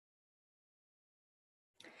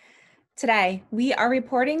Today, we are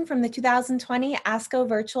reporting from the 2020 ASCO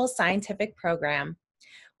Virtual Scientific Program.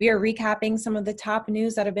 We are recapping some of the top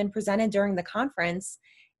news that have been presented during the conference,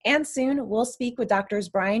 and soon we'll speak with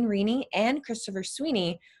Drs. Rini and Christopher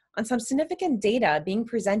Sweeney on some significant data being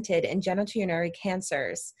presented in genitourinary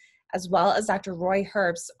cancers, as well as Dr. Roy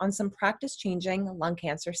Herbst on some practice-changing lung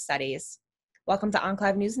cancer studies. Welcome to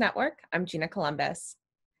OncLive News Network. I'm Gina Columbus.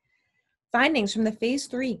 Findings from the phase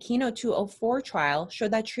 3 KEYNOTE-204 trial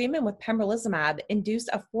showed that treatment with pembrolizumab induced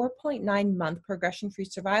a 4.9-month progression-free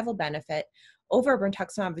survival benefit over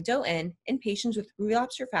brentuximab vedotin in patients with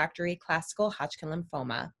relapsed/refractory classical Hodgkin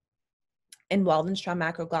lymphoma. In Waldenström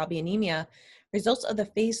macroglobulinemia, results of the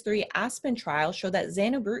phase 3 ASPEN trial showed that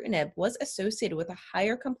zanubrutinib was associated with a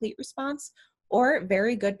higher complete response or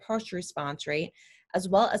very good partial response rate, as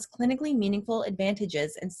well as clinically meaningful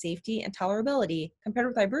advantages in safety and tolerability compared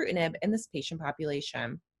with ibrutinib in this patient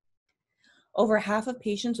population. Over half of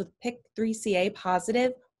patients with PIK3CA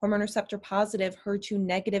positive, hormone receptor positive, HER2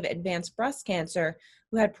 negative advanced breast cancer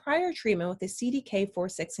who had prior treatment with a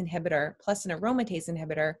CDK4/6 inhibitor plus an aromatase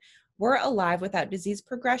inhibitor were alive without disease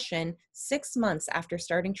progression 6 months after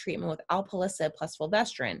starting treatment with alpelisib plus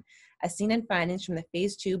fulvestrant, as seen in findings from the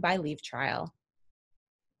phase 2 BYLieve trial.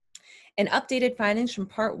 In updated findings from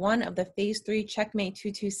Part 1 of the Phase 3 CheckMate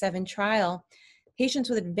 227 trial, patients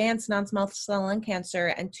with advanced non-small cell lung cancer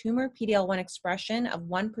and tumor PD-L1 expression of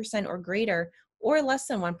 1% or greater or less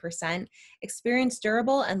than 1% experienced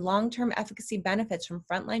durable and long-term efficacy benefits from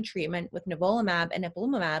frontline treatment with nivolumab and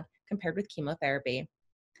ipilimumab compared with chemotherapy.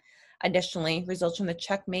 Additionally, results from the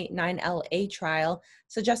CheckMate 9LA trial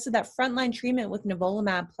suggested that frontline treatment with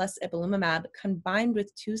nivolumab plus ipilimumab combined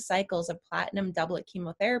with 2 cycles of platinum doublet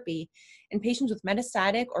chemotherapy in patients with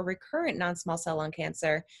metastatic or recurrent non-small cell lung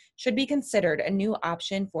cancer should be considered a new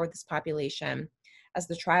option for this population, as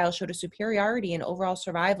the trial showed a superiority in overall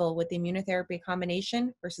survival with the immunotherapy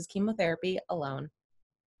combination versus chemotherapy alone.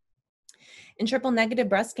 In triple-negative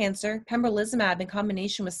breast cancer, pembrolizumab in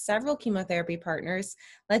combination with several chemotherapy partners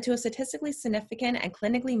led to a statistically significant and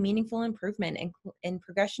clinically meaningful improvement in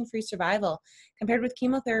progression-free survival compared with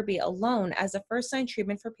chemotherapy alone as a first-line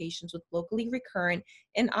treatment for patients with locally recurrent,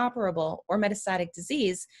 inoperable, or metastatic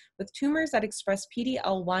disease with tumors that express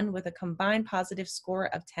PD-L1 with a combined positive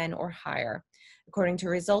score of 10 or higher, according to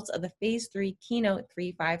results of the Phase 3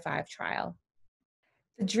 KEYNOTE-355 trial.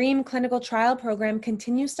 The DREAM clinical trial program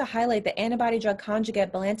continues to highlight the antibody-drug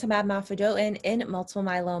conjugate belantamab mafodotin in multiple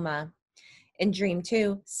myeloma. In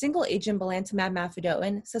DREAM-2, single-agent belantamab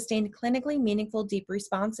mafodotin sustained clinically meaningful deep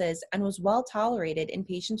responses and was well tolerated in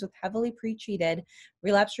patients with heavily pretreated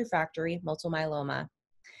relapsed/refractory multiple myeloma.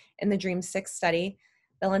 In the DREAM-6 study,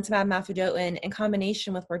 belantamab mafodotin in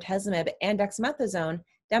combination with bortezomib and dexamethasone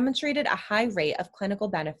demonstrated a high rate of clinical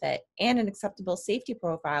benefit and an acceptable safety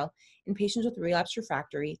profile in patients with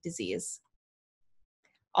relapsed/refractory disease.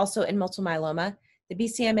 Also in multiple myeloma, the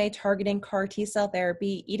BCMA targeting CAR T-cell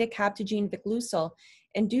therapy edacaptogene viclucil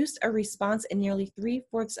induced a response in nearly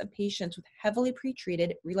 3/4 of patients with heavily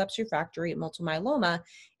pretreated relapsed/refractory multiple myeloma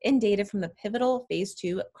in data from the pivotal phase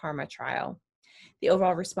 2 KarMMa trial. The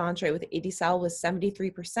overall response rate with ide-cel was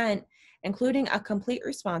 73%, including a complete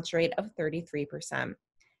response rate of 33%.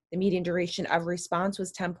 The median duration of response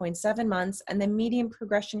was 10.7 months, and the median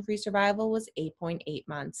progression-free survival was 8.8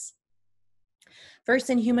 months. First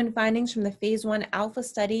in human findings from the phase 1 alpha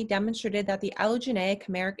study demonstrated that the allogeneic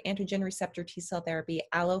chimeric antigen receptor T-cell therapy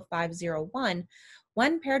ALLO-501,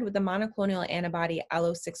 when paired with the monoclonal antibody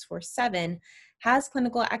ALLO-647, has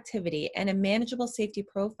clinical activity and a manageable safety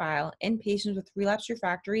profile in patients with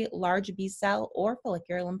relapsed/refractory large B-cell or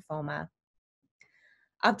follicular lymphoma.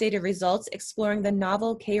 Updated results exploring the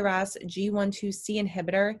novel KRAS G12C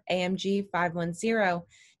inhibitor AMG 510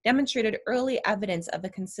 demonstrated early evidence of a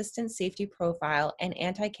consistent safety profile and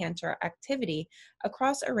anti-cancer activity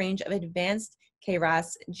across a range of advanced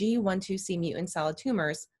KRAS G12C mutant solid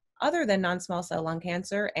tumors other than non-small cell lung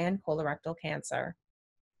cancer and colorectal cancer.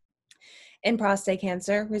 In prostate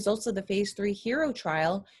cancer, results of the phase 3 HERO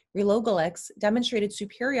trial, relugolix, demonstrated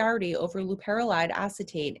superiority over leuprolide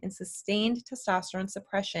acetate in sustained testosterone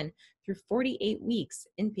suppression through 48 weeks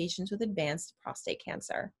in patients with advanced prostate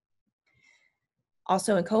cancer.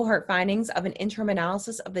 Also in cohort findings of an interim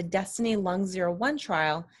analysis of the DESTINY-Lung01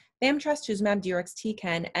 trial, bam/trastuzumab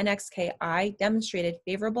deruxtecan NXKI demonstrated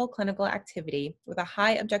favorable clinical activity with a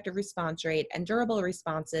high objective response rate and durable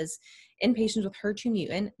responses in patients with HER2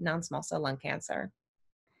 mutant non-small cell lung cancer.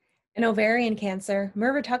 In ovarian cancer,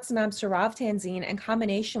 mirvetuximab soravtansine in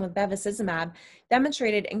combination with bevacizumab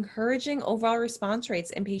demonstrated encouraging overall response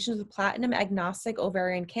rates in patients with platinum-agnostic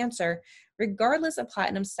ovarian cancer, regardless of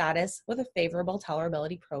platinum status, with a favorable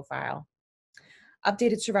tolerability profile.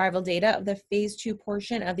 Updated survival data of the phase 2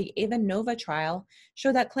 portion of the AVA-NOVA trial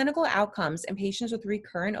show that clinical outcomes in patients with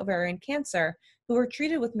recurrent ovarian cancer who were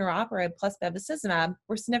treated with niraparib plus bevacizumab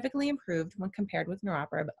were significantly improved when compared with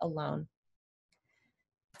niraparib alone.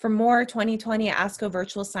 For more 2020 ASCO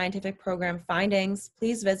Virtual Scientific Program findings,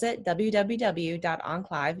 please visit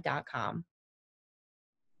www.onclive.com.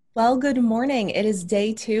 Well, good morning. It is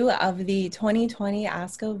day 2 of the 2020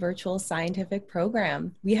 ASCO Virtual Scientific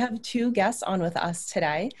Program. We have 2 guests on with us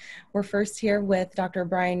today. We're first here with Dr.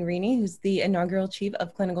 Brian Rini, who's the inaugural Chief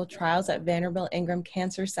of Clinical Trials at Vanderbilt Ingram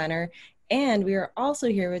Cancer Center. And we are also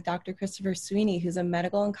here with Dr. Christopher Sweeney, who's a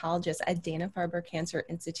medical oncologist at Dana-Farber Cancer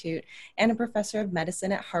Institute and a professor of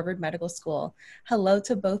medicine at Harvard Medical School. Hello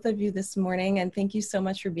to both of you this morning, and thank you so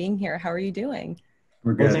much for being here. How are you doing?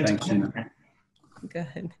 We're good, thanks, Gina.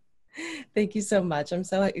 Good. Thank you so much. I'm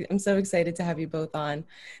so excited to have you both on.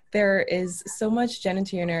 There is so much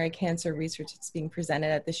genitourinary cancer research that's being presented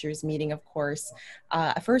at this year's meeting, of course.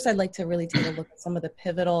 First, I'd like to really take a look at some of the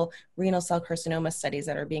pivotal renal cell carcinoma studies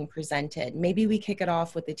that are being presented. Maybe we kick it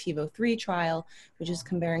off with the TiVo-3 trial, which is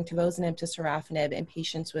comparing tivozanib to sorafenib in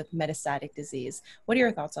patients with metastatic disease. What are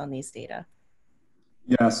your thoughts on these data?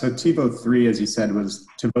 Yeah, so TiVo-3, as you said, was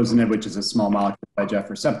tivozanib, which is a small molecule VEGF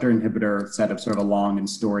receptor inhibitor, set of sort of a long and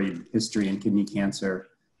storied history in kidney cancer.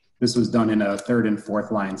 This was done in a 3rd and 4th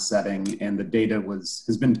line setting, and the data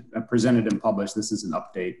has been presented and published. This is an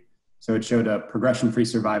update. So it showed a progression-free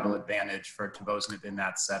survival advantage for tivozanib in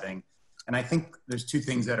that setting. And I think there's 2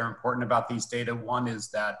 things that are important about these data. One is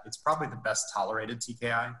that it's probably the best tolerated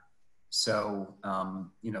TKI. So,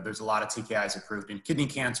 there's a lot of TKIs approved in kidney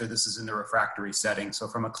cancer. This is in the refractory setting. So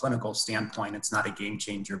from a clinical standpoint, it's not a game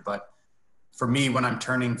changer. But for me, when I'm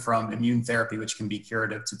turning from immune therapy, which can be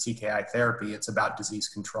curative, to TKI therapy, it's about disease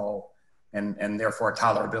control. And therefore,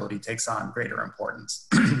 tolerability takes on greater importance.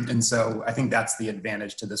 And so I think that's the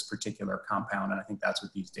advantage to this particular compound. And I think that's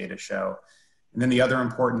what these data show. And then the other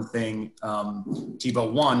important thing,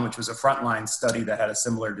 TiVo-1, which was a frontline study that had a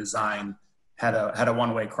similar design, had a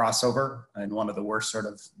one-way crossover and one of the worst sort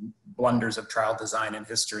of blunders of trial design in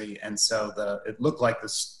history. And so it looked like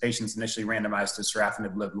the patients initially randomized to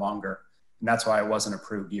sorafenib lived longer. And that's why it wasn't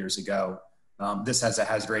approved years ago. This has a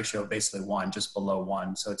hazard ratio of basically 1, just below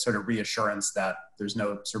 1. So it's sort of reassurance that there's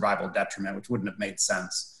no survival detriment, which wouldn't have made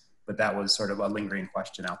sense. But that was sort of a lingering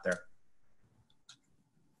question out there.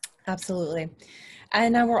 Absolutely.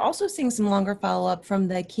 And now we're also seeing some longer follow-up from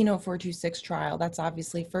the KEYNOTE-426 trial. That's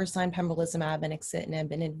obviously first-line pembrolizumab and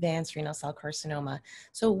axitinib in advanced renal cell carcinoma.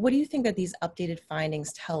 So what do you think that these updated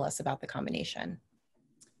findings tell us about the combination?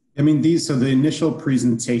 I mean, so the initial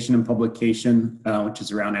presentation and publication, which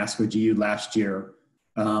is around ASCO GU last year,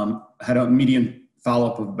 had a median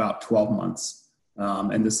follow-up of about 12 months.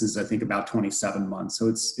 And this is, I think, about 27 months. So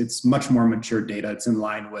it's much more mature data. It's in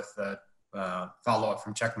line with the follow-up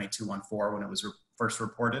from Checkmate 214 when it was first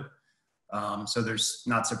reported. So there's,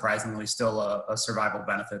 not surprisingly, still a survival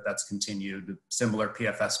benefit that's continued, similar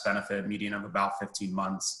PFS benefit, median of about 15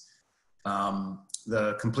 months.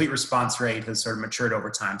 The complete response rate has sort of matured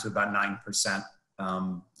over time to about 9%,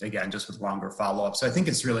 again, just with longer follow-up. So I think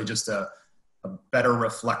it's really just a better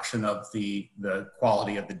reflection of the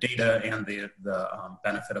quality of the data and the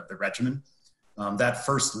benefit of the regimen. That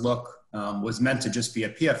first look was meant to just be a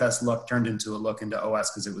PFS look, turned into a look into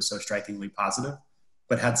OS because it was so strikingly positive,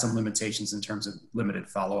 but had some limitations in terms of limited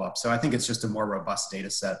follow-up. So I think it's just a more robust data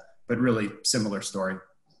set, but really similar story.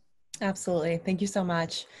 Absolutely. Thank you so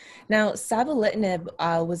much. Now, savolitinib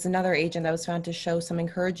was another agent that was found to show some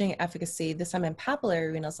encouraging efficacy, this time in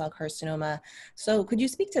papillary renal cell carcinoma. So could you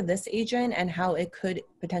speak to this agent and how it could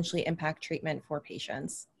potentially impact treatment for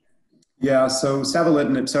patients? Yeah, so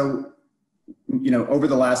savolitinib, over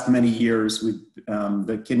the last many years,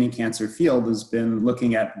 the kidney cancer field has been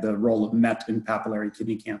looking at the role of MET in papillary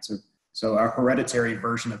kidney cancer. So our hereditary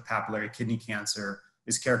version of papillary kidney cancer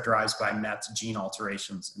is characterized by MET gene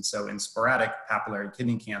alterations. And so in sporadic papillary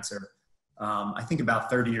kidney cancer, I think about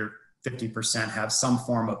 30 or 50% have some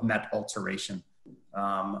form of MET alteration,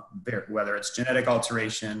 whether it's genetic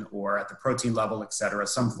alteration or at the protein level, et cetera,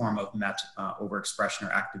 some form of MET overexpression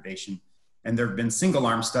or activation. And there have been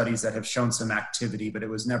single-arm studies that have shown some activity, but it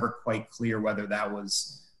was never quite clear whether that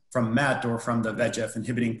was from MET or from the VEGF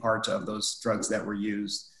inhibiting part of those drugs that were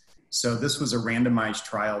used. So this was a randomized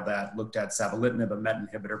trial that looked at savolitinib, a MET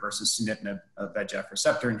inhibitor, versus sunitinib, a VEGF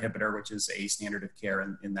receptor inhibitor, which is a standard of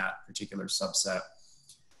care in that particular subset.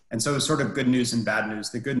 And so it was sort of good news and bad news.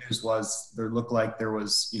 The good news was there looked like there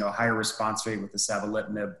was, a higher response rate with the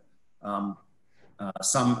savolitinib,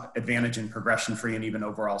 some advantage in progression-free and even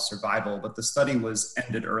overall survival, but the study was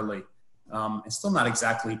ended early. It's still not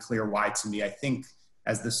exactly clear why to me. I think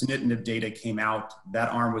as the sunitinib data came out, that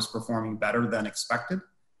arm was performing better than expected.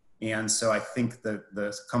 And so I think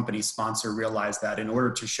the company sponsor realized that in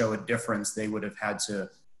order to show a difference, they would have had to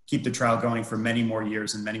keep the trial going for many more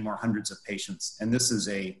years and many more hundreds of patients. And this is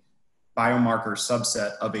a biomarker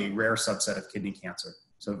subset of a rare subset of kidney cancer.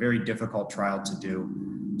 So a very difficult trial to do.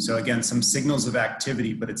 So again, some signals of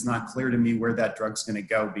activity, but it's not clear to me where that drug's going to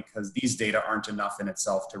go because these data aren't enough in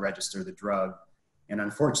itself to register the drug. And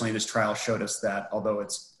unfortunately, this trial showed us that although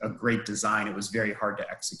it's a great design, it was very hard to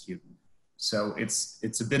execute. So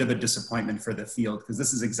it's a bit of a disappointment for the field because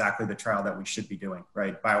this is exactly the trial that we should be doing,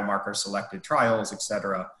 right? Biomarker selected trials, et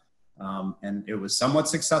cetera. And it was somewhat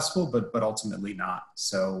successful, but ultimately not.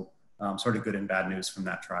 So sort of good and bad news from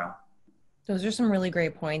that trial. Those are some really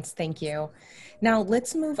great points. Thank you. Now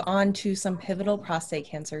let's move on to some pivotal prostate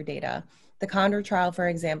cancer data. The Condor trial, for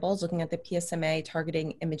example, is looking at the PSMA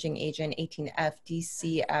targeting imaging agent 18F,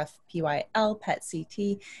 DCF, PYL,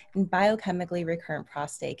 PET-CT, and biochemically recurrent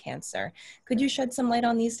prostate cancer. Could you shed some light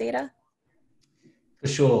on these data? For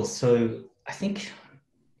sure. So I think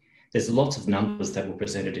there's lots of numbers that were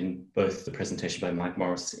presented in both the presentation by Mike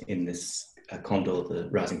Morris in this Condor, the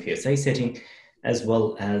rising PSA setting, as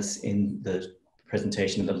well as in the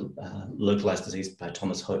presentation of the localized disease by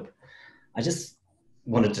Thomas Hope. I just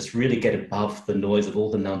want to really get above the noise of all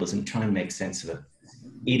the numbers and try and make sense of it.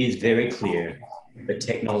 It is very clear that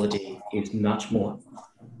technology is much more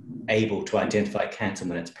able to identify cancer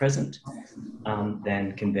when it's present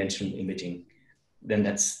than conventional imaging. Then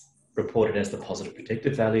that's reported as the positive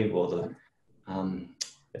predictive value or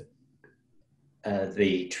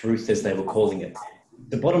the truth as they were calling it.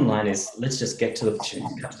 The bottom line is, let's just get to the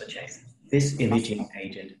cut to the chase. This imaging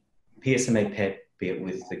agent, PSMA PET, be it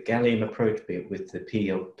with the gallium approach, be it with the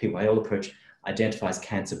PYL approach, identifies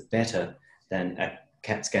cancer better than a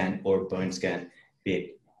CAT scan or a bone scan, be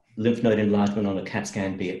it lymph node enlargement on a CAT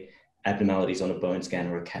scan, be it abnormalities on a bone scan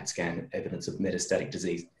or a CAT scan, evidence of metastatic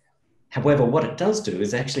disease. However, what it does do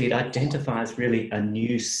is actually it identifies really a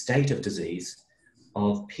new state of disease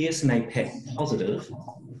of PSMA PET positive,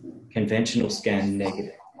 conventional scan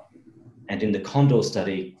negative. And in the Condor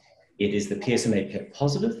study, it is the PSMA PET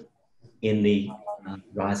positive in the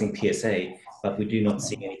rising PSA, but we do not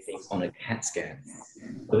see anything on a CAT scan.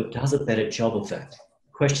 So it does a better job of that.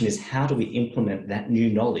 The question is, how do we implement that new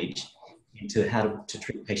knowledge into how to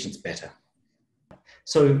treat patients better?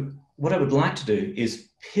 So what I would like to do is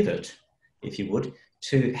pivot, if you would,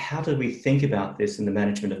 to how do we think about this in the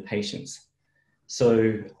management of patients.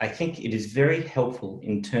 So I think it is very helpful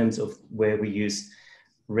in terms of where we use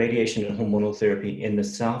radiation and hormonal therapy in the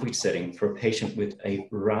salvage setting for a patient with a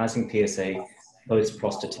rising PSA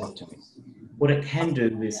post-prostatectomy. What it can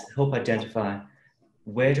do is help identify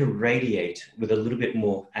where to radiate with a little bit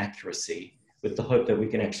more accuracy with the hope that we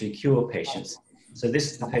can actually cure patients. So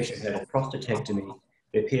this is the patient who had a prostatectomy.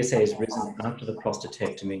 Their PSA has risen after the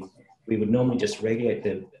prostatectomy. We would normally just radiate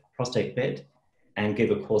the prostate bed and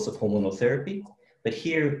give a course of hormonal therapy. But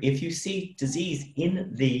here, if you see disease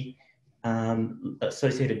in the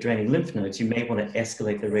associated draining lymph nodes, you may want to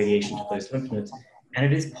escalate the radiation to those lymph nodes. And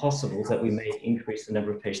it is possible that we may increase the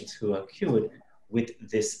number of patients who are cured with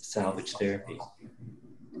this salvage therapy.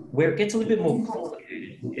 Where it gets a little bit more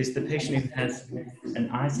complicated is the patient who has an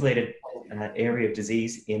isolated area of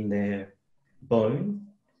disease in their bone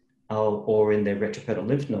or in their retroperitoneal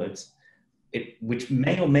lymph nodes, which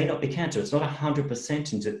may or may not be cancer. It's not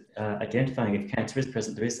 100% into identifying if cancer is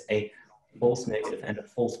present. There is a false negative and a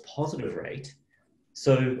false positive rate.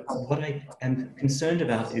 So what I am concerned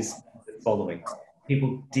about is the following: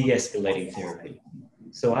 people de-escalating therapy.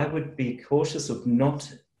 So I would be cautious of not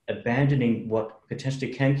abandoning what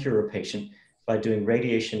potentially can cure a patient by doing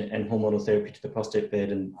radiation and hormonal therapy to the prostate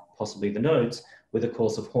bed and possibly the nodes with a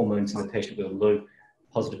course of hormones in the patient with a low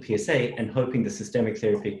positive PSA, and hoping the systemic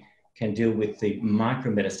therapy can deal with the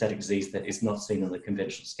micrometastatic disease that is not seen on the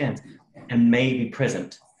conventional scans and may be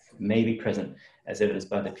present as evidenced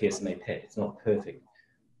by the PSMA PET. It's not perfect.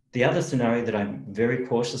 The other scenario that I'm very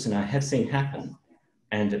cautious, and I have seen happen,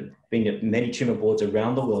 and been at many tumor boards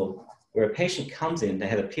around the world, where a patient comes in, they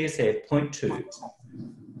have a PSA of 0.2,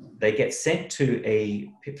 they get sent for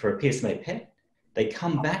a PSMA PET, they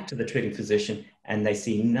come back to the treating physician and they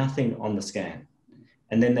see nothing on the scan.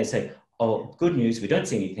 And then they say, oh, good news, we don't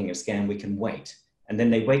see anything in a scan, we can wait. and then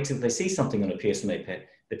they wait till they see something on a PSMA PET.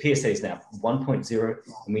 The PSA is now 1.0,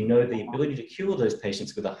 and we know the ability to cure those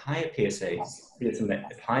patients with a higher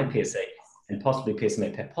higher PSA, and possibly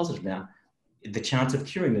PSMA PET positive now, the chance of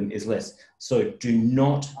curing them is less. So do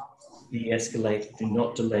not de-escalate, do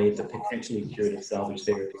not delay the potentially curative salvage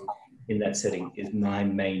therapy in that setting is my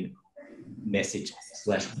main message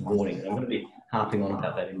 / warning. And I'm going to be harping on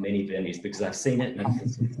about that in many venues because I've seen it and it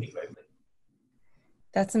concerns me greatly.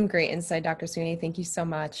 That's some great insight, Dr. Sweeney. Thank you so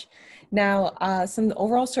much. Now, some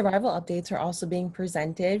overall survival updates are also being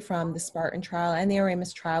presented from the Spartan trial and the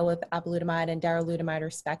Aramis trial with apalutamide and darolutamide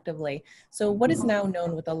respectively. So what is now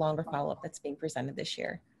known with the longer follow-up that's being presented this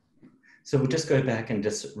year? So we'll just go back and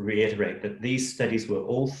just reiterate that these studies were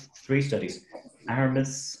all 3 studies,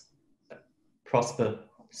 Aramis, Prosper,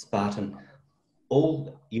 Spartan,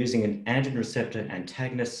 all using an androgen receptor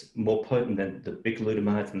antagonist more potent than the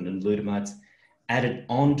bicalutamide and the lutamides, added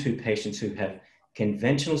on to patients who have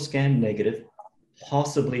conventional scan negative,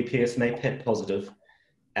 possibly PSMA PET positive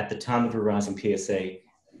at the time of a rising PSA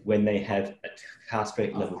when they have a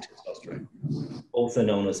castrate level testosterone, also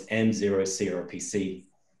known as M0 CRPC,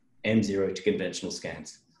 M0 to conventional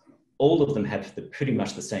scans. All of them have pretty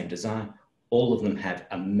much the same design. All of them have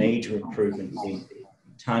a major improvement in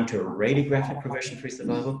time to a radiographic progression-free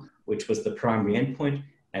survival, which was the primary endpoint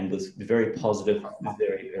and was very positive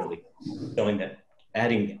very early, showing that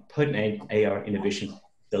adding potent AR inhibition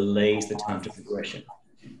delays the time to progression.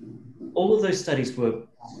 All of those studies were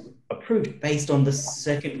approved based on the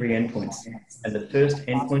secondary endpoints, and the first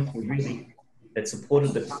endpoint that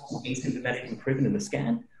supported the asymptomatic improvement in the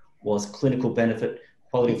scan was clinical benefit,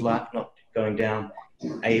 quality of life not going down,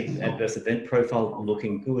 adverse event profile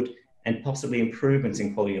looking good, and possibly improvements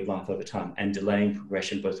in quality of life over time and delaying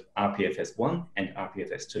progression, both rPFS1 and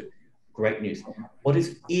rPFS2. Great news.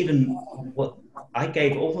 What I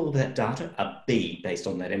gave all of that data a B based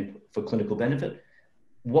on that for clinical benefit.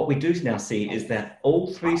 What we do now see is that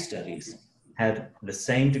all 3 studies have the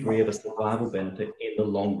same degree of a survival benefit in the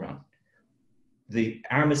long run. The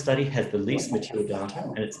Aramis study has the least mature data,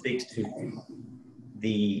 and it speaks to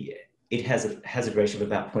it has a hazard ratio of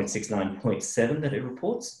about 0.69, 0.7 that it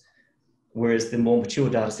reports, whereas the more mature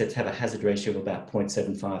data sets have a hazard ratio of about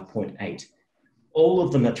 0.75, 0.8. All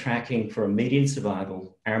of them are tracking for a median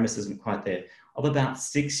survival, Aramis isn't quite there, of about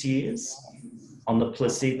 6 years on the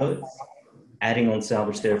placebo, adding on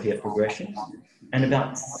salvage therapy at progression, and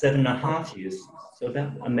about 7.5 years,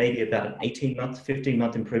 so maybe about an 18-month,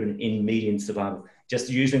 15-month improvement in median survival, just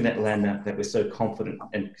using that landmark that we're so confident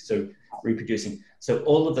and so reproducing. So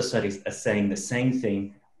all of the studies are saying the same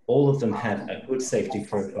thing. All of them have a good safety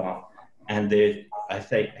profile, and I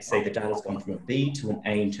say the data's gone from a B to an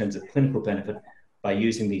A in terms of clinical benefit by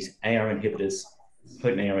using these AR inhibitors,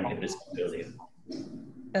 potent AR inhibitors earlier.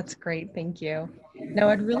 That's great, thank you. Now,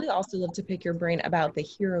 I'd really also love to pick your brain about the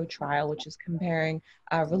HERO trial, which is comparing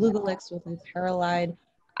relugolix with loperamide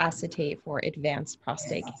acetate for advanced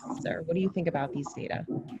prostate cancer. What do you think about these data?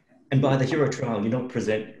 And by the HERO trial, you're not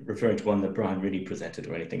referring to one that Brian Rini presented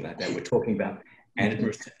or anything like that. We're talking about androgen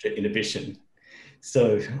receptor inhibition.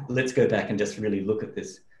 So let's go back and just really look at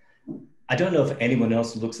this. I don't know if anyone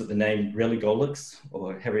else looks at the name relugolix,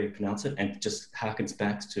 or however you pronounce it, and just harkens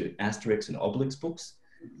back to Asterix and Obelix books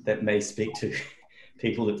that may speak to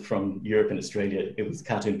people from Europe and Australia. It was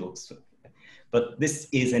cartoon books. But this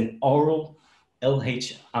is an oral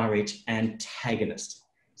LHRH antagonist.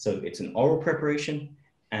 So it's an oral preparation,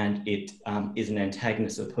 and it is an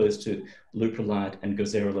antagonist opposed to leuprolide and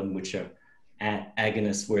goserelin, which are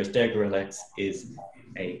agonists, whereas degarelix is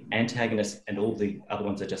an antagonist, and all the other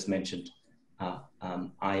ones I just mentioned are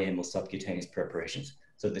IM or subcutaneous preparations.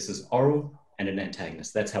 So this is oral and an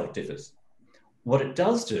antagonist. That's how it differs. What it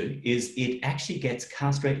does do is it actually gets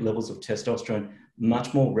castrate levels of testosterone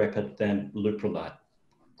much more rapid than leuprolide.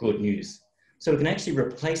 Good news. So it can actually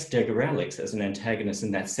replace degarelix as an antagonist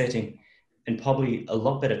in that setting, and probably a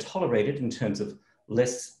lot better tolerated in terms of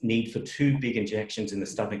less need for 2 big injections in the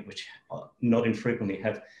stomach, which not infrequently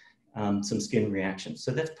have some skin reactions.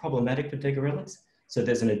 So that's problematic for degarelix. So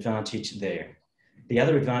there's an advantage there. The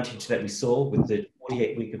other advantage that we saw with the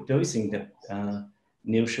 48-week of dosing that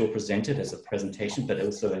Neil Shaw presented as a presentation, but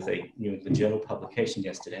also as a New England Journal publication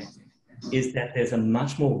yesterday, is that there's a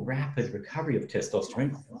much more rapid recovery of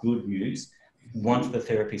testosterone, good news, once the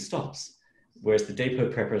therapy stops. Whereas the depot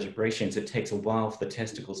preparations, it takes a while for the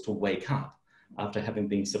testicles to wake up after having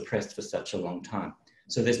been suppressed for such a long time.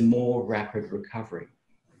 So there's more rapid recovery.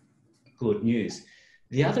 Good news.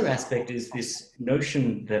 The other aspect is this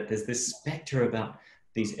notion that there's this specter about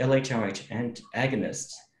these LHRH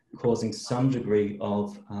agonists causing some degree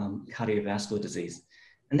of cardiovascular disease.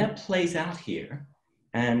 And that plays out here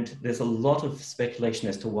And there's a lot of speculation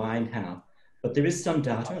as to why and how. But there is some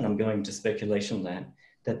data, and I'm going to speculation land,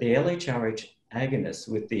 that the LHRH agonist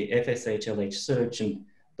with the FSH-LH surge and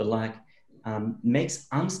the like makes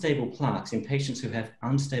unstable plaques in patients who have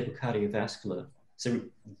unstable cardiovascular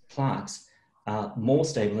plaques more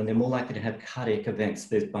stable, and they're more likely to have cardiac events.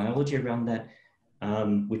 There's biology around that,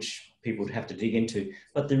 which people would have to dig into,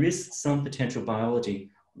 but there is some potential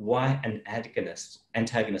biology why an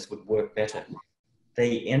antagonist would work better.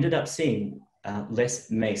 They ended up seeing less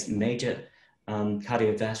MACE, major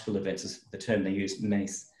cardiovascular events is the term they used,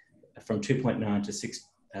 MACE, from 2.9 to 6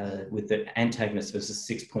 with the antagonist versus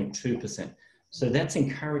 6.2%. So that's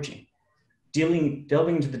encouraging. Delving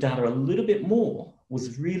into the data a little bit more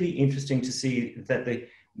was really interesting to see that the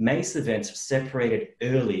MACE events separated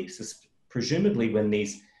early, so presumably when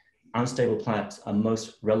these unstable plaques are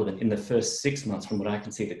most relevant in the first 6 months. From what I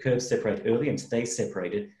can see, the curves separate early and stay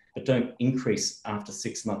separated, but don't increase after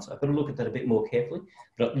 6 months. I've got to look at that a bit more carefully,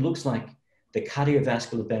 but it looks like the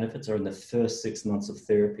cardiovascular benefits are in the first 6 months of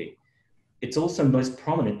therapy. It's also most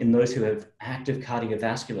prominent in those who have active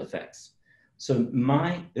cardiovascular effects. So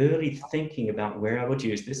my early thinking about where I would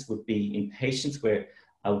use this would be in patients where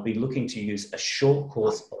I would be looking to use a short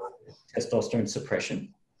course of testosterone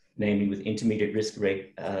suppression, namely with intermediate risk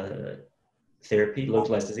rate therapy,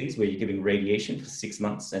 localized disease, where you're giving radiation for 6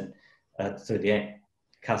 months and so the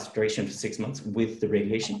castration for 6 months with the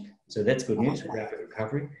radiation. So that's good news for rapid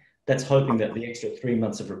recovery. That's hoping that the extra 3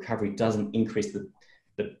 months of recovery doesn't increase the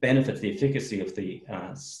benefits, the efficacy of the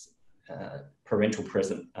parental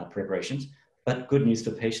preparations. But good news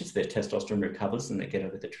for patients, their testosterone recovers and they get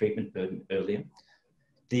over the treatment burden earlier.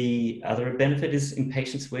 The other benefit is in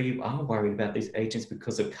patients where you are worried about these agents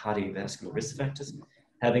because of cardiovascular risk factors.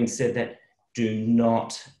 Having said that, do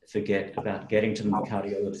not forget about getting to the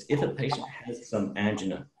cardiologist. If a patient has some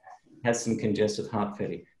angina, has some congestive heart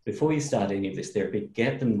failure, before you start any of this therapy,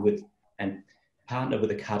 get them with and partner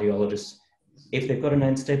with a cardiologist. If they've got an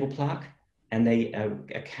unstable plaque and they are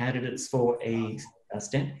candidates for a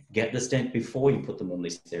stent, get the stent before you put them on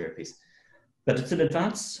these therapies. But it's an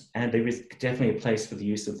advance, and there is definitely a place for the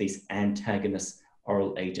use of these antagonist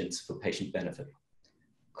oral agents for patient benefit.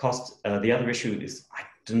 Cost, the other issue is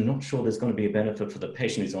I'm not sure there's going to be a benefit for the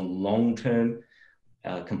patient who's on long-term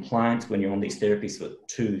compliance when you're on these therapies for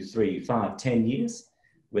 2, 3, 5, 10 years,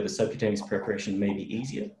 where the subcutaneous preparation may be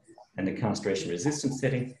easier, and the castration-resistant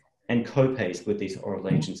setting, and co-pays with these oral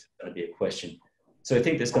agents is going to be a question. So I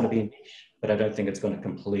think there's going to be a niche, but I don't think it's going to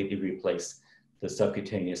completely replace the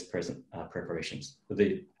subcutaneous preparations,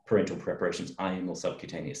 the parental preparations, IM or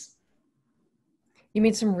subcutaneous. You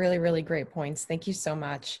made some really, really great points. Thank you so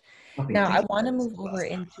much. Okay, Now I want to move over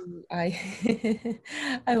into I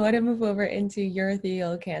want to move over into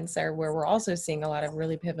urothelial cancer, where we're also seeing a lot of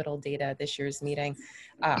really pivotal data at this year's meeting.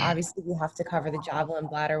 Obviously, we have to cover the Javelin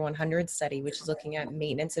Bladder 100 study, which is looking at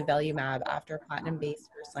maintenance of avelumab after platinum-based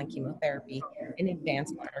first-line chemotherapy in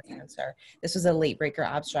advanced bladder cancer. This was a late breaker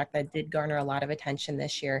abstract that did garner a lot of attention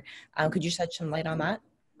this year. Could you shed some light on that?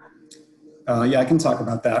 Yeah, I can talk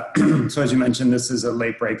about that. So as you mentioned, this is a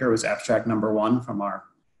late breaker. It was abstract number 1 from our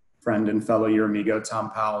friend and fellow Amigo,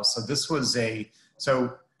 Tom Powell. So this was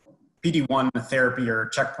PD-1 therapy or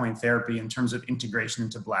checkpoint therapy in terms of integration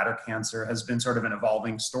into bladder cancer has been sort of an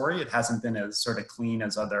evolving story. It hasn't been as sort of clean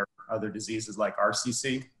as other diseases like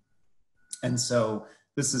RCC. And so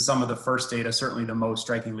this is some of the first data, certainly the most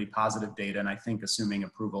strikingly positive data, and I think assuming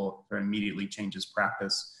approval immediately changes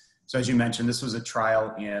practice. So as you mentioned, this was a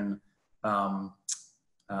trial in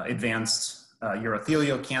advanced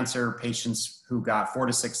urothelial cancer patients who got 4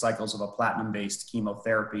 to 6 cycles of a platinum-based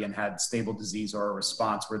chemotherapy and had stable disease or a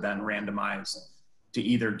response were then randomized to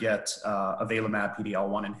either get avelumab,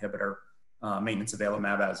 PD-L1 inhibitor, maintenance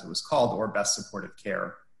avelumab as it was called, or best supportive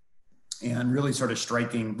care. And really sort of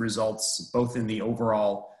striking results both in the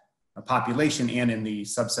overall population and in the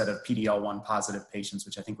subset of PD-L1 positive patients,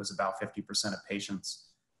 which I think was about 50% of patients.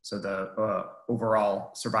 So the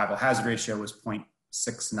overall survival hazard ratio was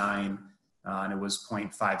 0.69, and it was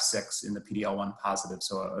 0.56 in the PD-L1 positive,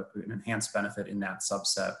 so an enhanced benefit in that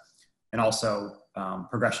subset. And also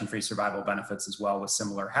progression-free survival benefits as well with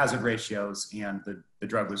similar hazard ratios, and the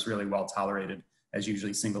drug was really well tolerated, as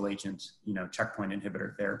usually single agent, checkpoint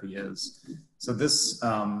inhibitor therapy is. So this,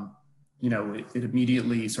 it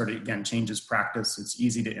immediately sort of, again, changes practice. It's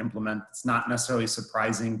easy to implement. It's not necessarily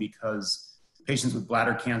surprising because patients with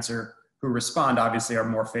bladder cancer who respond obviously are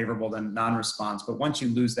more favorable than non-response, but once you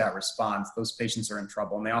lose that response, those patients are in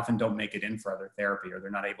trouble and they often don't make it in for other therapy or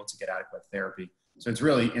they're not able to get adequate therapy. So it's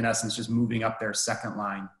really, in essence, just moving up their second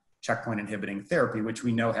line checkpoint inhibiting therapy, which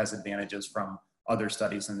we know has advantages from other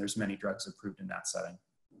studies, and there's many drugs approved in that setting.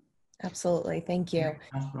 Absolutely, thank you.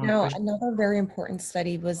 One Now, question. another very important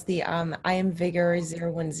study was the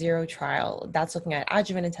IMvigor010 trial. That's looking at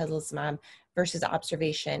adjuvant atezolizumab versus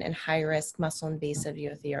observation in high-risk muscle-invasive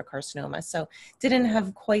urothelial carcinoma. So didn't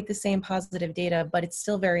have quite the same positive data, but it's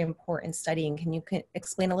still very important study. And can you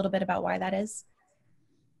explain a little bit about why that is?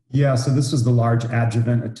 Yeah, so this was the large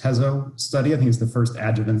adjuvant atezo study. I think it's the first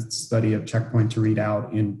adjuvant study of checkpoint to read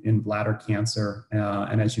out in bladder cancer.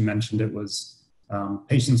 And as you mentioned, it was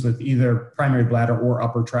patients with either primary bladder or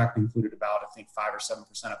upper tract, included about, I think, 5 or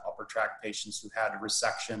 7% of upper tract patients who had a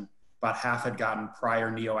resection. About half had gotten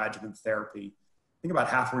prior neoadjuvant therapy. I think about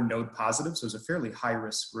half were node positive, so it was a fairly high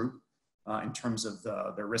risk group in terms of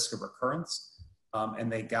the risk of recurrence.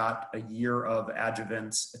 And they got a year of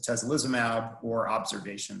adjuvant atezolizumab or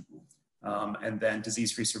observation. And then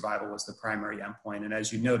disease-free survival was the primary endpoint. And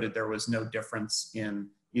as you noted, there was no difference in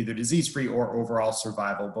either disease-free or overall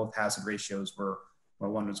survival. Both hazard ratios were,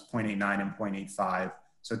 well, one was 0.89 and 0.85.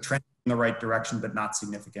 So trending in the right direction, but not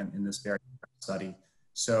significant in this very study.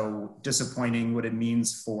 So disappointing what it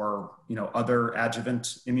means for, other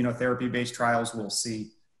adjuvant immunotherapy-based trials. We'll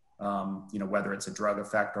see, whether it's a drug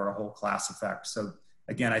effect or a whole class effect. So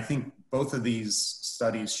again, I think both of these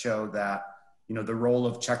studies show that, the role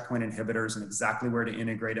of checkpoint inhibitors and exactly where to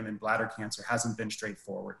integrate them in bladder cancer hasn't been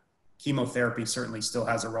straightforward. Chemotherapy certainly still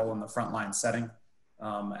has a role in the frontline setting,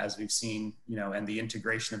 as we've seen, and the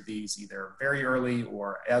integration of these either very early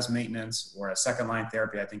or as maintenance or as second line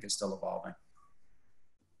therapy, I think is still evolving.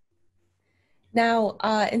 Now,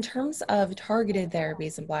 in terms of targeted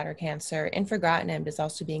therapies in bladder cancer, infigratinib is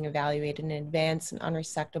also being evaluated in advanced and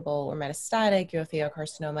unresectable or metastatic urothelial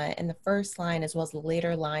carcinoma in the first line as well as the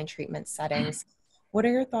later line treatment settings. What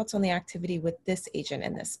are your thoughts on the activity with this agent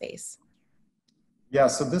in this space? Yeah,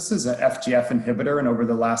 so this is an FGF inhibitor, and over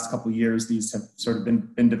the last couple of years, these have sort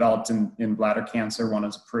of been developed in bladder cancer. One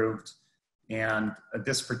is approved. And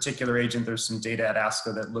this particular agent, there's some data at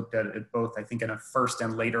ASCO that looked at it both, I think, in a first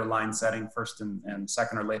and later line setting, first and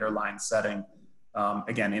second or later line setting,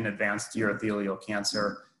 again, in advanced urothelial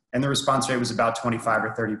cancer. And the response rate was about 25 or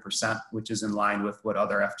 30%, which is in line with what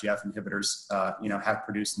other FGF inhibitors, have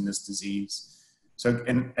produced in this disease. So,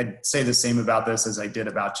 and I'd say the same about this as I did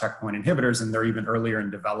about checkpoint inhibitors, and they're even earlier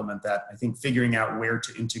in development, that I think figuring out where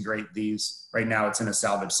to integrate these, right now it's in a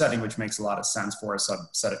salvage setting, which makes a lot of sense for a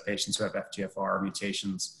subset of patients who have FGFR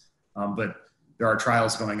mutations. But there are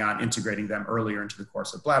trials going on integrating them earlier into the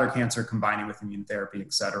course of bladder cancer, combining with immune therapy,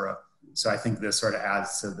 et cetera. So I think this sort of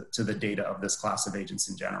adds to the data of this class of agents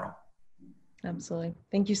in general. Absolutely.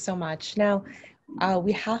 Thank you so much. Now,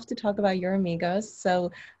 we have to talk about your amigos.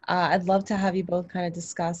 So I'd love to have you both kind of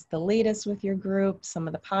discuss the latest with your group, some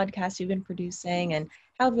of the podcasts you've been producing, and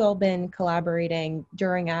how have you all been collaborating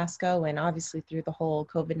during ASCO and obviously through the whole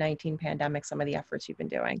COVID-19 pandemic, some of the efforts you've been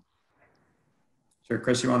doing. Sure.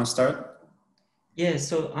 Chris, you want to start? Yeah,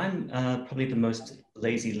 so I'm probably the most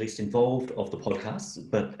lazy, least involved of the podcasts,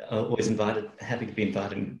 but always happy to be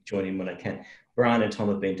invited and join in when I can. Brian and Tom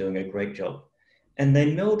have been doing a great job. And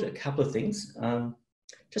they meld a couple of things,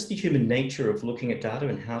 just the human nature of looking at data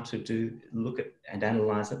and how to look at and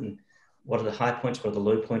analyze it, and what are the high points, what are the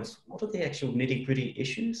low points, what are the actual nitty-gritty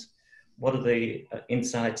issues, what are the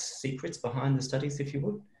inside secrets behind the studies, if you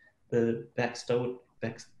would, the backdoor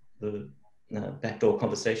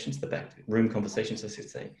conversations, the back room conversations, I should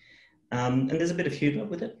say. And there's a bit of humor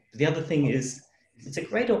with it. The other thing is, it's a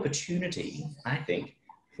great opportunity, I think,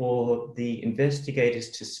 for the investigators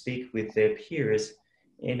to speak with their peers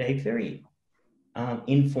in a very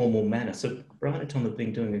informal manner. So Brian and Tom have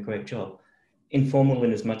been doing a great job. Informal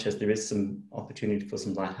in as much as there is some opportunity for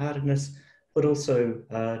some lightheartedness, but also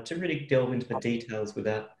to really delve into the details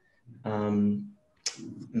without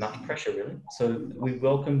much pressure, really. So we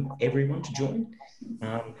welcome everyone to join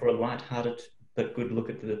for a lighthearted but good look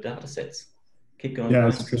at the data sets. Keep going. Yeah,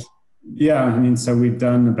 yeah, I mean, so we've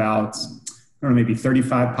done about, maybe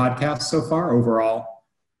 35 podcasts so far overall.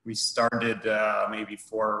 We started maybe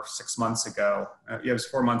 4 or 6 months ago. It was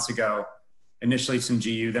 4 months ago. Initially some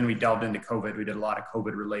GU, then we delved into COVID. We did a lot of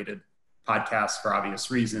COVID-related podcasts for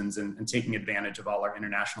obvious reasons, and taking advantage of all our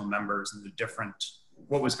international members and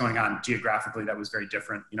what was going on geographically that was very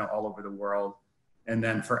different, all over the world. And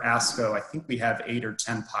then for ASCO, I think we have 8 or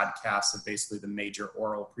 10 podcasts of basically the major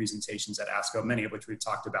oral presentations at ASCO, many of which we've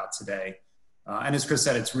talked about today. And as Chris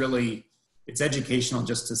said, it's educational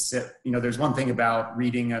just to sit. There's one thing about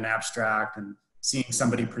reading an abstract and seeing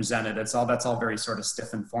somebody present it. That's all very sort of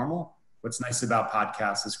stiff and formal. What's nice about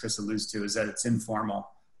podcasts, as Chris alludes to, is that it's informal,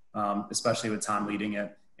 especially with Tom leading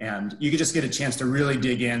it. And you can just get a chance to really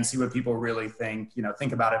dig in, see what people really think,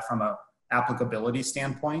 think about it from a applicability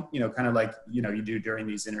standpoint, kind of like, you do during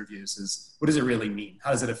these interviews, is what does it really mean?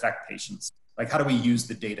 How does it affect patients? Like, how do we use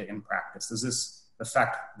the data in practice? Does this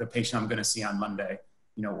affect the patient I'm going to see on Monday,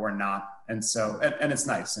 or not? And so, and it's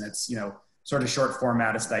nice. And it's, sort of short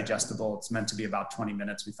format. It's digestible. It's meant to be about 20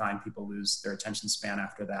 minutes. We find people lose their attention span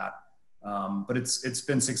after that. But it's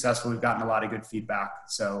been successful. We've gotten a lot of good feedback.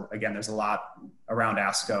 So again, there's a lot around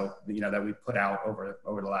ASCO, that we put out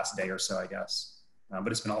over the last day or so, I guess. But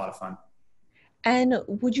it's been a lot of fun. And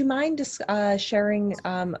would you mind just sharing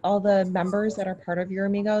all the members that are part of your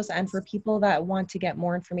Amigos, and for people that want to get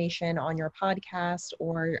more information on your podcast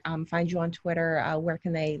or find you on Twitter, where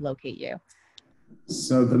can they locate you?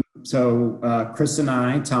 So Chris and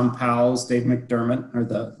I, Tom Powles, Dave McDermott are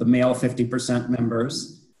the male 50%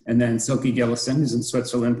 members. And then Silke Gillison, who's in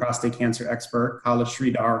Switzerland, prostate cancer expert. Kala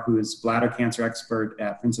Sridhar, who is bladder cancer expert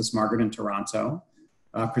at Princess Margaret in Toronto.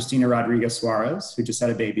 Cristina Rodriguez Suarez, who just had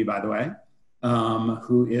a baby, by the way,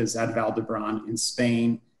 who is at Valdebron in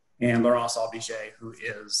Spain. And Laurence Albiger, who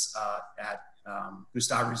is at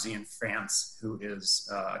Gustave Roussy in France, who is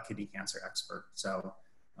a kidney cancer expert. So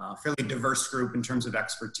fairly diverse group in terms of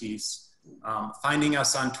expertise. Finding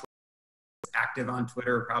us on Twitter, active on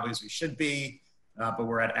Twitter probably as we should be. But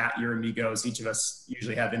we're at Your Amigos. Each of us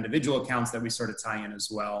usually have individual accounts that we sort of tie in as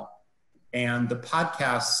well. And the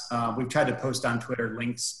podcasts, we've tried to post on Twitter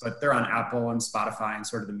links, but they're on Apple and Spotify and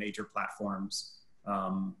sort of the major platforms.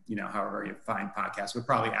 However you find podcasts, we're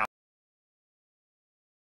probably out.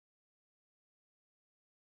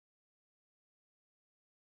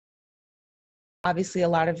 Obviously, a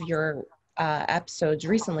lot of your episodes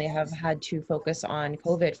recently have had to focus on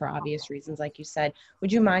COVID for obvious reasons, like you said.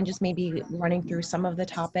 Would you mind just maybe running through some of the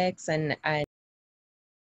topics and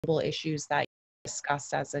issues that you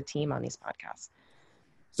discussed as a team on these podcasts?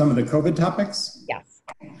 Some of the COVID topics? Yes.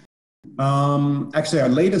 Actually, our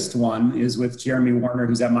latest one is with Jeremy Warner,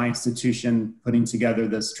 who's at my institution, putting together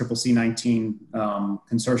this CCC19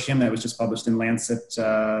 consortium that was just published in Lancet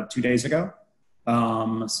 2 days ago.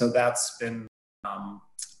 So that's been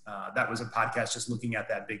that was a podcast just looking at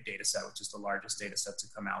that big data set, which is the largest data set to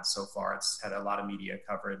come out so far. It's had a lot of media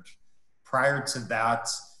coverage. Prior to that,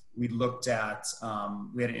 we looked at,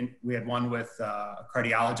 we had one with a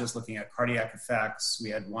cardiologist looking at cardiac effects.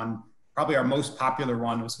 We had one, probably our most popular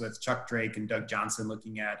one was with Chuck Drake and Doug Johnson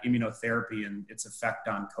looking at immunotherapy and its effect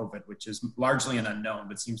on COVID, which is largely an unknown,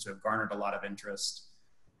 but seems to have garnered a lot of interest.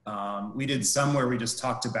 We did some where we just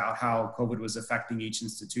talked about how COVID was affecting each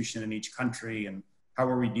institution in each country and how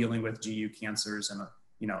are we dealing with GU cancers and,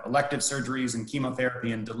 elective surgeries and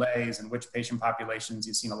chemotherapy and delays and which patient populations.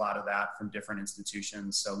 You've seen a lot of that from different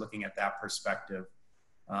institutions. So looking at that perspective,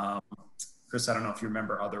 Chris, I don't know if you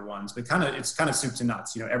remember other ones, but it's kind of soup to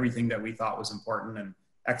nuts, everything that we thought was important and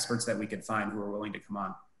experts that we could find who were willing to come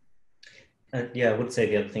on. Yeah, I would say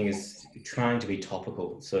the other thing is trying to be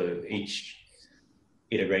topical. So each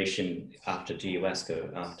iteration after GU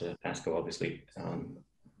ASCO, after ASCO, obviously,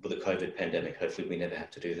 with the COVID pandemic, hopefully we never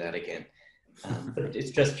have to do that again. But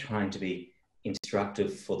it's just trying to be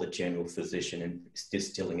instructive for the general physician and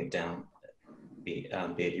distilling it down, be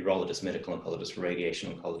it urologist, medical oncologist,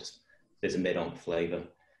 radiation oncologist. There's a med-onc flavor.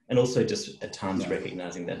 And also just at times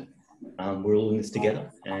recognizing that we're all in this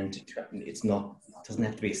together and doesn't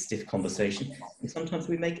have to be a stiff conversation. And sometimes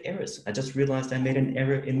we make errors. I just realized I made an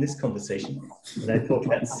error in this conversation. And I thought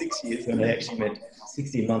about 6 years when I actually meant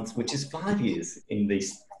 16 months, which is 5 years in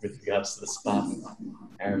these with regards to the Spartan,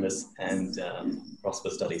 Aramis, and Prosper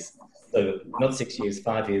studies. So not 6 years,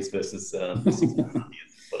 5 years versus 6.5 years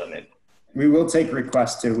is what I meant. We will take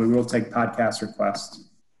requests too. We will take podcast requests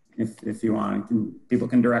if you want. People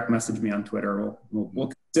can direct message me on Twitter.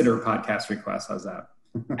 We'll consider podcast requests. How's that?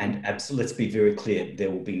 And absolutely, let's be very clear, there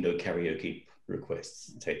will be no karaoke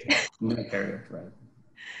requests taken. No karaoke, right.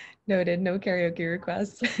 Noted, no karaoke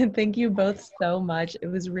requests. Thank you both so much. It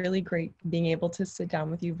was really great being able to sit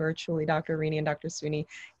down with you virtually, Dr. Rini and Dr. Sweeney.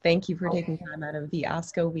 Thank you for taking time out of the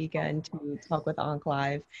ASCO weekend to talk with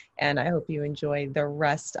OncLive, and I hope you enjoy the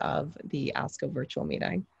rest of the ASCO virtual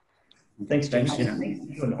meeting. Thanks, James. Thanks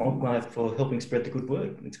to you and OncLive for helping spread the good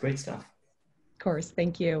word. It's great stuff. Of course,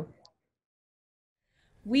 thank you.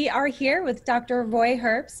 We are here with Dr. Roy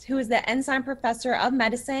Herbst, who is the Ensign Professor of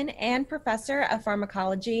Medicine and Professor of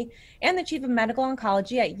Pharmacology and the Chief of Medical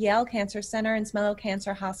Oncology at Yale Cancer Center and Smellow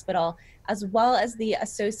Cancer Hospital, as well as the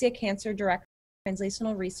Associate Cancer Director of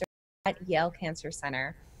Translational Research at Yale Cancer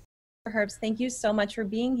Center. Dr. Herbst, thank you so much for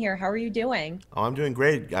being here. How are you doing? Oh, I'm doing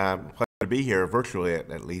great. Pleasure to be here, virtually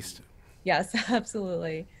at least. Yes,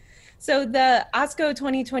 absolutely. So the ASCO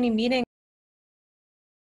 2020 meeting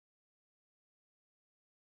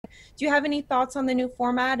Do you have any thoughts on the new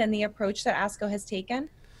format and the approach that ASCO has taken?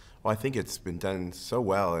 Well, I think it's been done so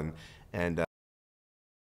well, and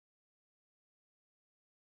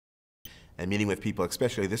meeting with people,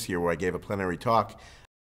 especially this year where I gave a plenary talk,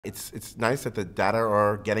 it's nice that the data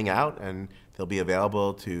are getting out and they'll be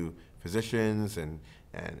available to physicians and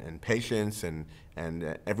patients and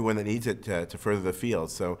everyone that needs it to further the field.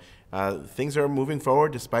 So things are moving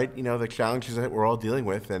forward despite the challenges that we're all dealing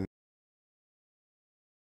with. And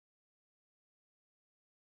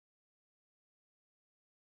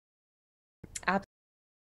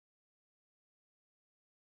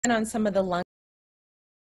on some of the lung.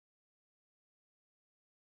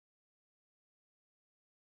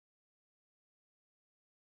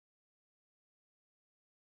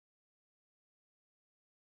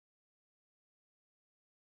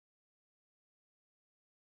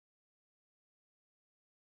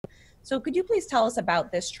 So could you please tell us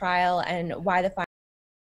about this trial and why the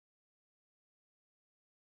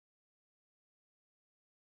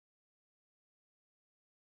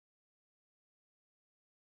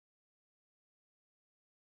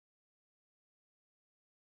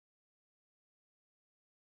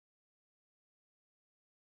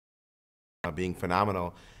being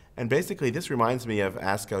phenomenal. And basically, this reminds me of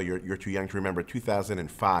ASCO, you're too young to remember,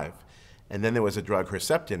 2005. And then there was a drug,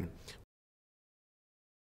 Herceptin,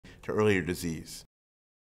 to earlier disease.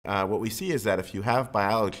 What we see is that if you have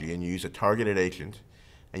biology and you use a targeted agent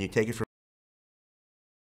and you take it from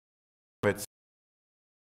its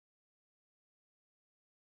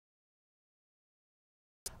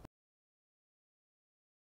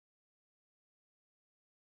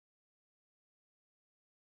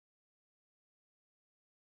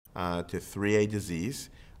to 3A disease,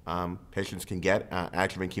 patients can get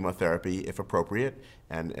adjuvant chemotherapy if appropriate,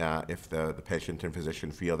 and if the patient and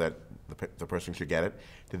physician feel that the person should get it.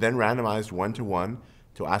 They're then randomized 1-to-1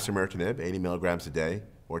 to osimertinib, 80 milligrams a day,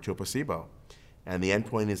 or to a placebo. And the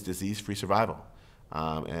endpoint is disease-free survival.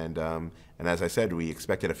 And as I said, we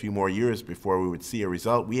expected a few more years before we would see a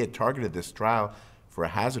result. We had targeted this trial for a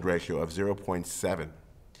hazard ratio of 0.7.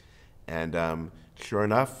 And sure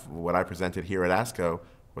enough, what I presented here at ASCO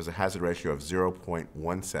was a hazard ratio of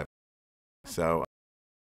 0.17. So,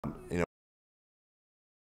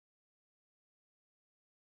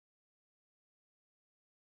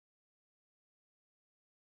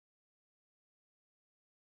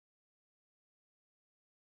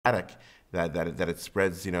 that it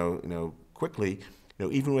spreads, quickly.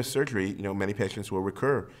 Even with surgery, many patients will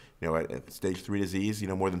recur. At stage 3 disease,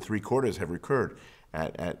 more than 3/4 have recurred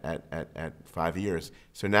at 5 years.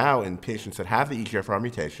 So now in patients that have the EGFR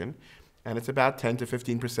mutation, and it's about 10 to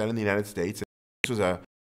 15% in the United States, this was a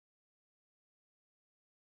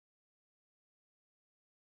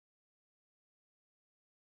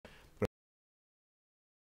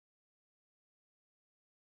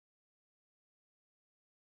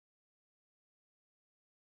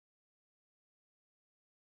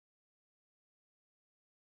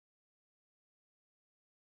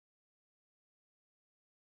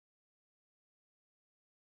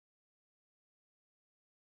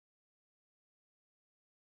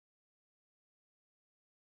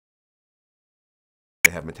they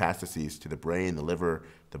have metastases to the brain, the liver,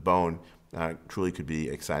 the bone, truly could be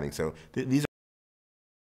exciting. So these are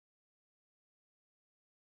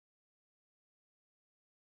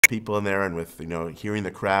people in there and with, hearing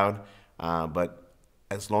the crowd, but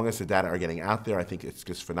as long as the data are getting out there, I think it's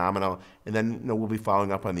just phenomenal. And then, we'll be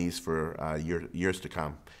following up on these for years to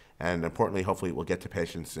come. And importantly, hopefully, we'll get to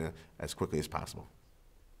patients as quickly as possible.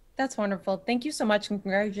 That's wonderful. Thank you so much.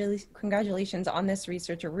 Congratulations on this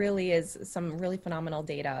research. It really is some really phenomenal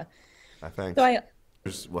data. Thanks.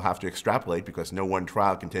 So we'll have to extrapolate because no one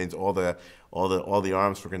trial contains all the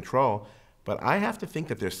arms for control. But I have to think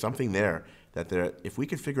that there's something there if we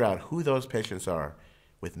could figure out who those patients are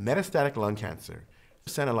with metastatic lung cancer,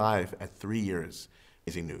 % alive at 3 years,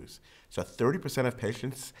 amazing news. So 30% of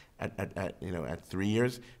patients at 3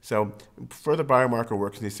 years. So further biomarker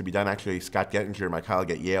work needs to be done. Actually, Scott Gettinger, my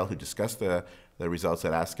colleague at Yale, who discussed the results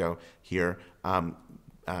at ASCO here,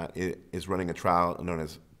 is running a trial known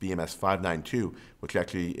as BMS 592, which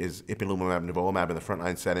actually is ipilimumab, nivolumab in the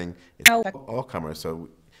frontline setting. It's all comers. So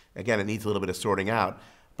again, it needs a little bit of sorting out.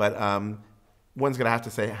 But one's going to have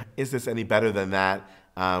to say, is this any better than that,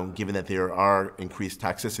 given that there are increased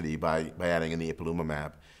toxicity by adding in the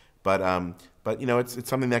ipilimumab? But it's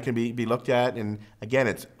something that can be looked at. And again,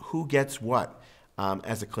 it's who gets what.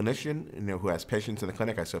 As a clinician, who has patients in the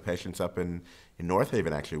clinic, I saw patients up in North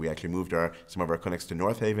Haven, actually. We actually moved some of our clinics to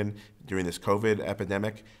North Haven during this COVID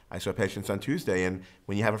epidemic. I saw patients on Tuesday, and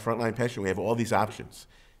when you have a frontline patient, we have all these options.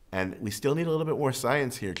 And we still need a little bit more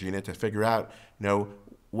science here, Gina, to figure out,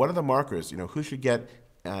 what are the markers? Who should get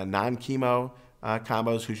non-chemo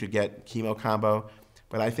combos, who should get chemo combo.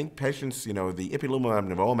 But I think patients, the ipilimumab,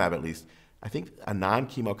 nivolumab at least, I think a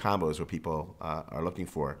non-chemo combo is what people are looking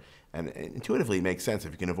for. And intuitively it makes sense.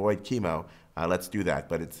 If you can avoid chemo, let's do that.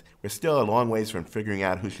 But we're still a long ways from figuring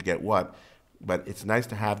out who should get what. But it's nice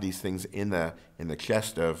to have these things in the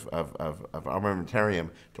chest of armamentarium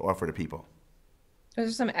to offer to people. Those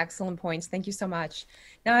are some excellent points. Thank you so much.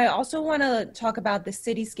 Now, I also want to talk about the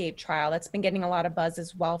Cityscape trial that's been getting a lot of buzz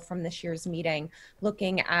as well from this year's meeting,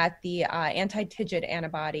 looking at the anti-TIGIT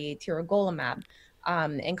antibody tiragolumab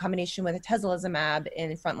in combination with atezolizumab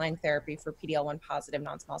in frontline therapy for PD-L1 positive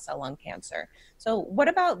non-small cell lung cancer. So what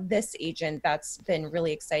about this agent that's been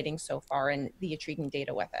really exciting so far and the intriguing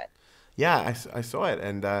data with it? Yeah, I saw it,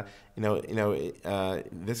 and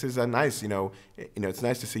this is a nice, it's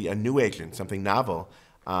nice to see a new agent, something novel,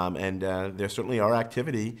 and there certainly are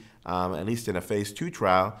activity, at least in a phase 2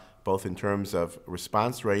 trial, both in terms of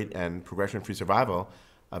response rate and progression-free survival,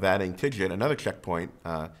 of adding TIGIT, another checkpoint,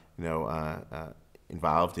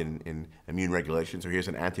 involved in immune regulation. So here's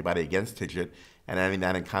an antibody against TIGIT, and adding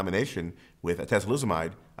that in combination with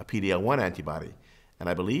atezolizumab, a PD-L1 antibody, and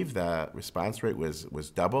I believe the response rate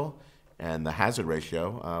was double. And the hazard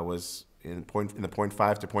ratio was in the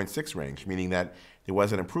 0.5 to 0.6 range, meaning that there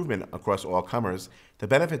was an improvement across all comers. The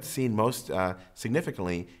benefits seen most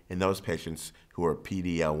significantly in those patients who are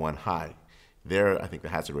PD-L1 high. There, I think the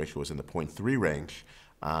hazard ratio was in the 0.3 range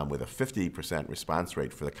with a 50% response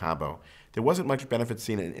rate for the combo. There wasn't much benefit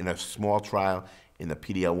seen in a small trial in the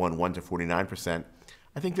PD-L1 1 to 49%.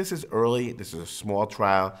 I think this is early. This is a small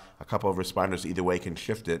trial. A couple of responders either way can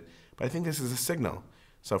shift it. But I think this is a signal.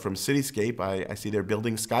 So from Cityscape, I see they're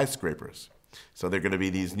building skyscrapers. So they're going to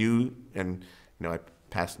be these new, and I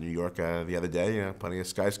passed New York the other day, plenty of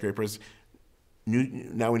skyscrapers.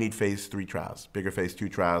 Now we need phase 3 trials, bigger phase 2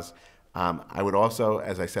 trials. I would also,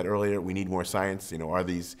 as I said earlier, we need more science. Are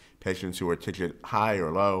these patients who are TIGIT high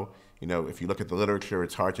or low? If you look at the literature,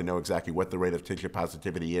 it's hard to know exactly what the rate of TIGIT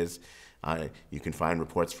positivity is. You can find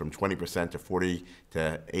reports from 20% to 40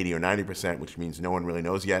 to 80 or 90%, which means no one really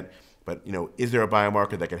knows yet. But, is there a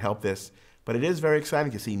biomarker that can help this? But it is very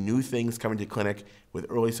exciting to see new things coming to clinic with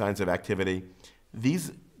early signs of activity.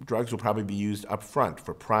 These drugs will probably be used up front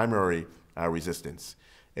for primary resistance.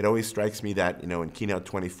 It always strikes me that, in Keynote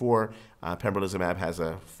 24, pembrolizumab has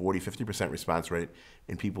a 40-50% response rate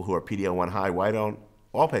in people who are PD-L1 high. Why don't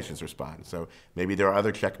all patients respond? So maybe there are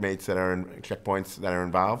other checkpoints that are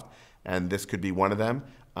involved, and this could be one of them.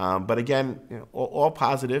 But again, all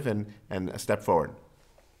positive and a step forward.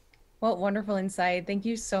 Well, wonderful insight. Thank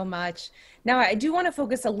you so much. Now, I do want to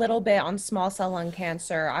focus a little bit on small cell lung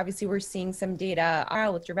cancer. Obviously, we're seeing some data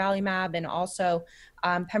with durvalumab and also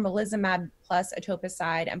pembrolizumab plus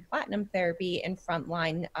etoposide and platinum therapy in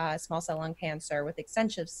frontline small cell lung cancer with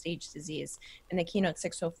extensive stage disease in the Keynote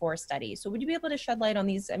 604 study. So would you be able to shed light on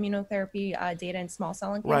these immunotherapy data in small cell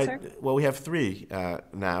lung cancer? Right. Well, we have 3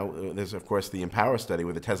 now. There's, of course, the Empower study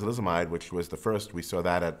with atezolizumab, which was the first. We saw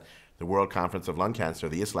that at the World Conference of Lung Cancer,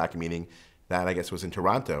 the ISLAC meeting, that I guess was in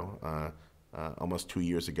Toronto almost 2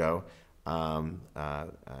 years ago. And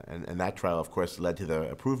that trial, of course, led to the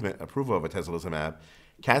approval of atezolizumab.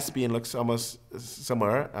 Caspian looks almost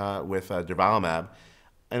similar with durvalumab.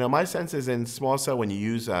 And my sense is in small cell, when you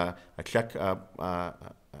use a checkpoint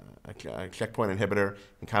inhibitor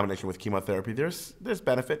in combination with chemotherapy, there's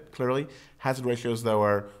benefit, clearly. Hazard ratios, though,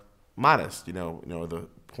 are modest, the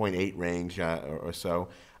 0.8 range or so.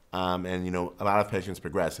 And, a lot of patients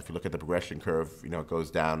progress. If you look at the progression curve, it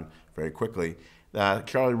goes down very quickly.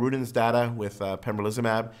 Charlie Rudin's data with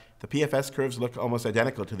pembrolizumab, the PFS curves look almost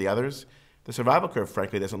identical to the others. The survival curve,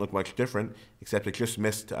 frankly, doesn't look much different, except it just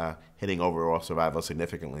missed hitting overall survival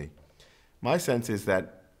significantly. My sense is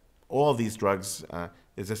that all of these drugs,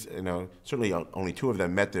 certainly only 2 of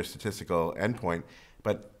them met their statistical endpoint,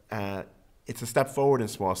 but it's a step forward in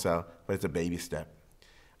small cell, but it's a baby step.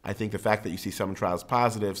 I think the fact that you see some trials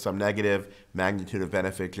positive, some negative, magnitude of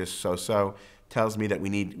benefit just so, tells me that we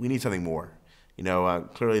need something more.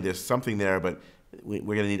 Clearly there's something there, but we're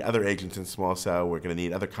going to need other agents in small cell. We're going to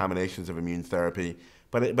need other combinations of immune therapy.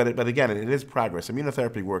 But again, it is progress.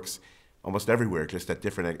 Immunotherapy works almost everywhere, just at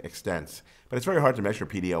different extents. But it's very hard to measure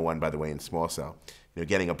PD-L1, by the way, in small cell.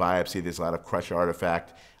 Getting a biopsy, there's a lot of crush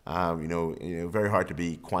artifact. Very hard to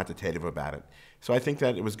be quantitative about it. So I think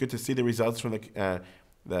that it was good to see the results from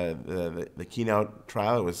the Keynote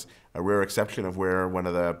trial. It was a rare exception of where one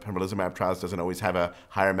of the pembrolizumab trials doesn't always have a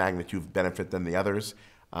higher magnitude benefit than the others,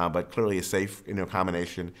 but clearly a safe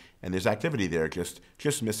combination, and there's activity there, just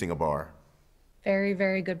missing a bar. Very,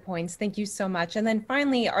 very good points. Thank you so much. And then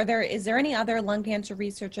finally, is there any other lung cancer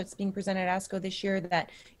research that's being presented at ASCO this year that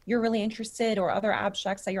you're really interested, or other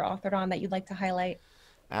abstracts that you're authored on that you'd like to highlight?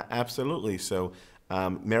 Absolutely. So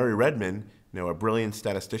Mary Redmond, a brilliant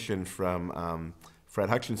statistician from Fred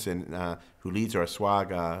Hutchinson, who leads our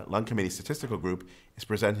SWOG Lung Committee Statistical Group, is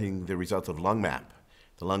presenting the results of LungMap,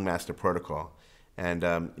 the Lung Master Protocol. And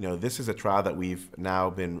this is a trial that we've now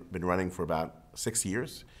been running for about 6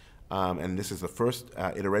 years. And this is the first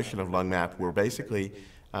iteration of LungMap, where basically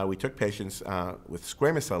we took patients with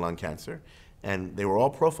squamous cell lung cancer, and they were all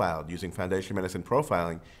profiled using Foundation Medicine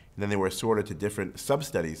profiling, and then they were assorted to different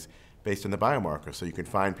sub-studies based on the biomarker. So you can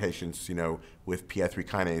find patients, with PI3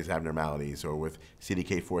 kinase abnormalities, or with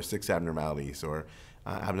CDK4/6 abnormalities, or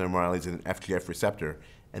abnormalities in FGF receptor.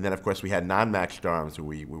 And then, of course, we had non-matched arms where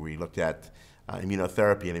we looked at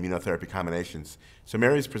immunotherapy and immunotherapy combinations. So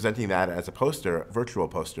Mary's presenting that as a poster, virtual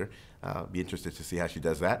poster. Be interested to see how she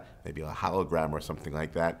does that, maybe a hologram or something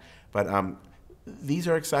like that. But these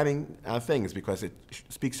are exciting things because it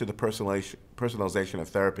speaks to the personalization of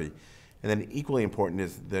therapy. And then equally important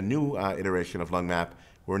is the new iteration of LungMap,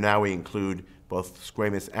 where now we include both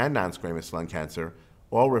squamous and non-squamous lung cancer,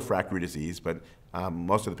 all refractory disease, but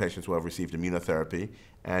most of the patients will have received immunotherapy.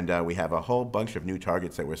 And we have a whole bunch of new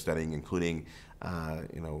targets that we're studying, including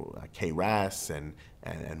KRAS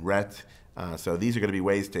and RET. So these are going to be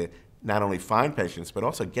ways to not only find patients, but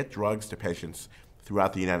also get drugs to patients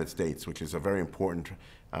throughout the United States, which is a very important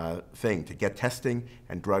thing, to get testing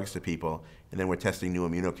and drugs to people. And then we're testing new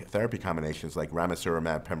immunotherapy combinations like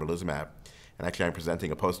ramucirumab, pembrolizumab. And actually, I'm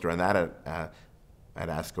presenting a poster on that at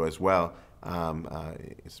ASCO as well.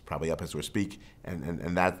 It's probably up as we speak,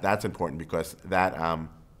 and that's important because that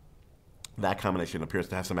combination appears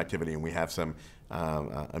to have some activity, and we have some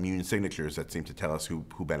immune signatures that seem to tell us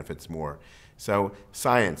who benefits more. So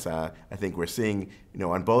science, I think we're seeing,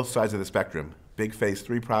 on both sides of the spectrum, big phase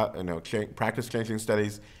 3 practice-changing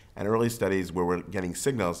studies and early studies where we're getting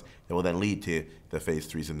signals that will then lead to the phase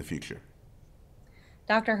 3s in the future.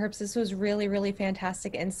 Dr. Herbst, this was really, really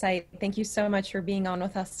fantastic insight. Thank you so much for being on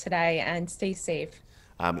with us today, and stay safe.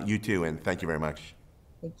 You too, and thank you very much.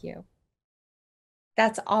 Thank you.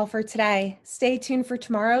 That's all for today. Stay tuned for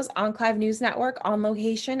tomorrow's OncLive News Network on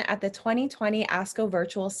location at the 2020 ASCO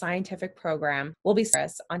Virtual Scientific Program. We'll be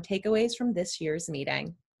on takeaways from this year's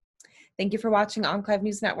meeting. Thank you for watching OncLive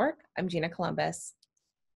News Network. I'm Gina Columbus.